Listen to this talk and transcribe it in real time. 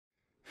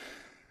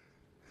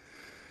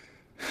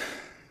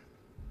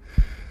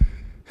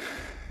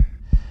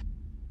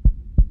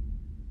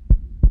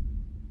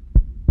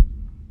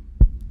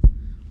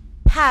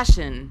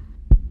passion,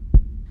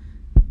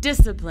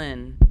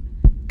 discipline,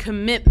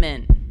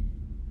 commitment,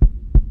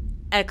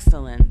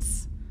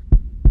 excellence.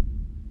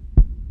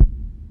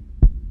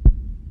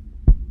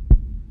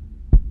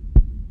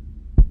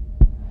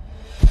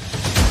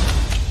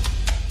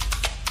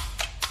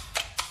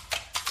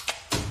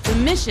 The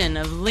mission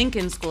of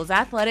Lincoln School's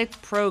athletic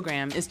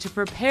program is to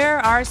prepare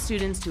our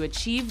students to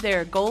achieve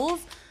their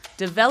goals,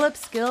 develop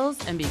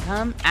skills, and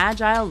become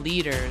agile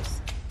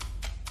leaders.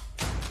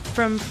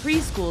 From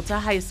preschool to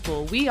high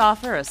school, we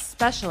offer a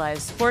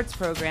specialized sports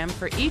program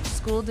for each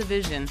school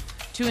division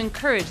to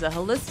encourage the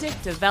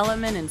holistic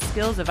development and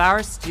skills of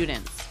our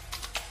students.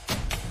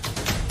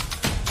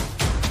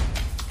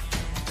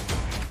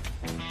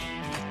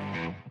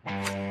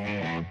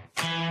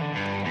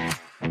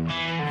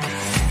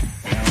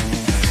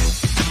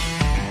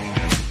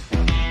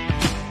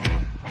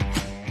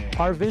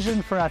 Our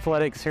vision for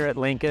athletics here at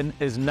Lincoln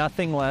is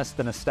nothing less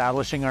than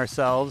establishing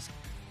ourselves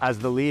as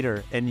the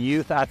leader in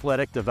youth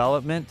athletic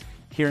development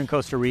here in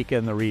Costa Rica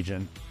and the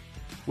region.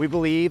 We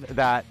believe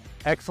that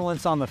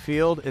excellence on the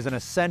field is an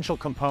essential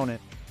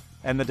component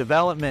and the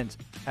development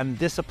and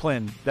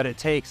discipline that it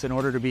takes in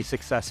order to be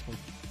successful.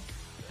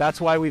 That's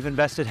why we've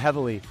invested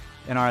heavily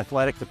in our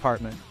athletic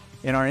department.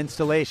 In our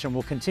installation,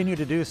 we'll continue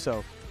to do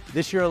so.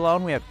 This year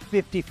alone, we have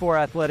 54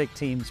 athletic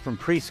teams from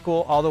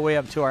preschool all the way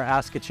up to our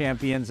ASCA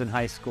champions in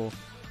high school.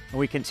 And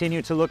we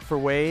continue to look for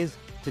ways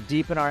to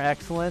deepen our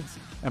excellence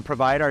and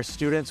provide our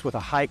students with a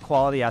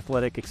high-quality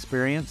athletic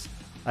experience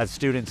as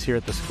students here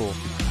at the school.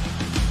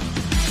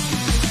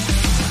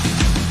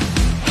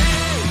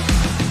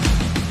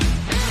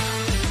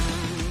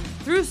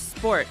 Through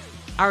sport,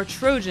 our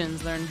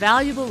Trojans learn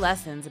valuable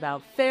lessons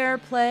about fair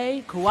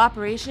play,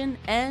 cooperation,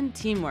 and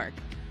teamwork.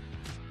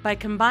 By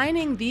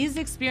combining these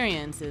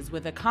experiences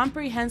with a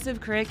comprehensive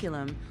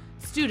curriculum,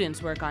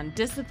 students work on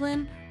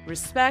discipline,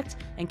 respect,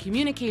 and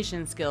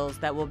communication skills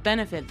that will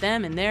benefit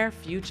them in their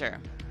future.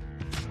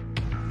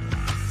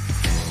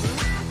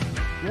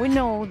 We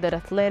know that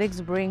athletics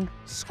bring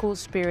school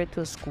spirit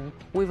to a school.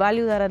 We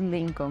value that at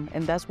Lincoln,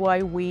 and that's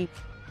why we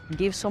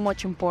give so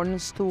much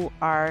importance to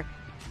our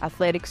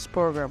athletics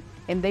program.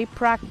 And they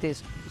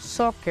practice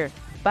soccer,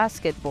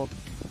 basketball,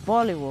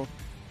 volleyball,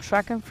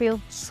 track and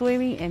field,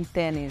 swimming, and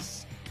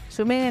tennis.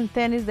 Swimming and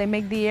tennis, they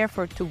make the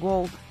effort to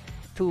go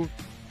to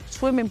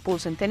swimming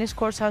pools and tennis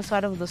courts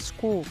outside of the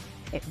school,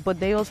 but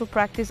they also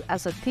practice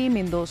as a team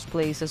in those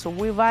places. So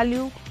we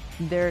value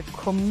their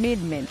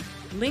commitment.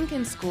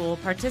 Lincoln School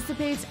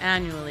participates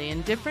annually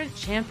in different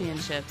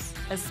championships,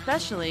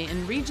 especially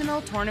in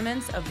regional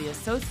tournaments of the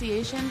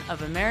Association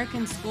of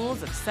American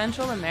Schools of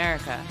Central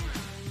America.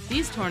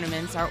 These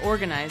tournaments are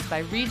organized by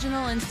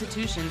regional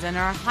institutions and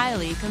are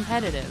highly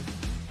competitive.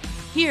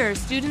 Here,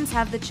 students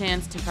have the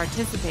chance to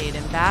participate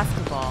in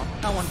basketball,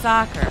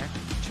 soccer,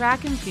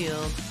 track and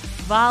field,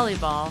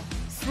 volleyball,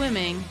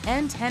 swimming,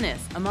 and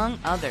tennis, among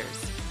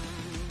others.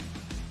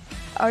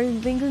 Our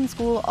Lincoln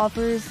School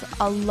offers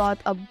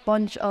a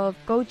bunch of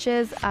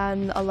coaches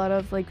and a lot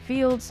of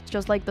fields,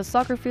 just like the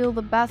soccer field,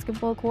 the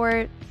basketball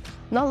court.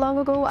 Not long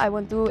ago, I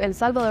went to El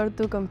Salvador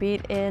to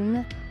compete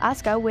in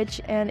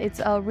ASCA, and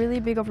it's a really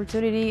big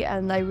opportunity,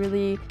 and I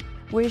really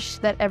wish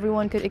that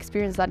everyone could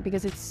experience that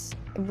because it's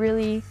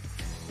really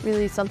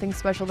something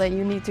special that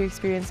you need to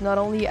experience, not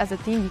only as a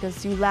team,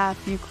 because you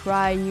laugh, you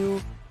cry, you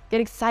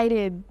get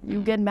excited,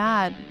 you get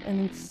mad,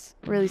 and it's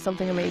really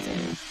something amazing.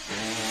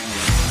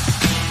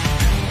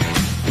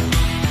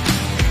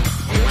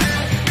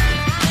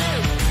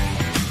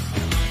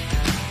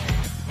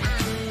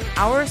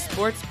 Our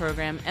sports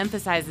program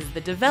emphasizes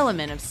the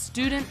development of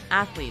student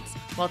athletes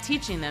while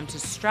teaching them to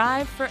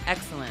strive for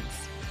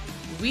excellence.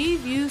 We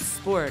view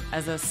sport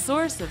as a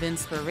source of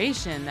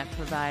inspiration that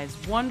provides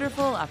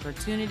wonderful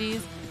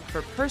opportunities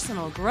for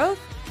personal growth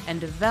and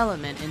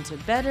development into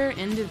better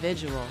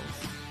individuals.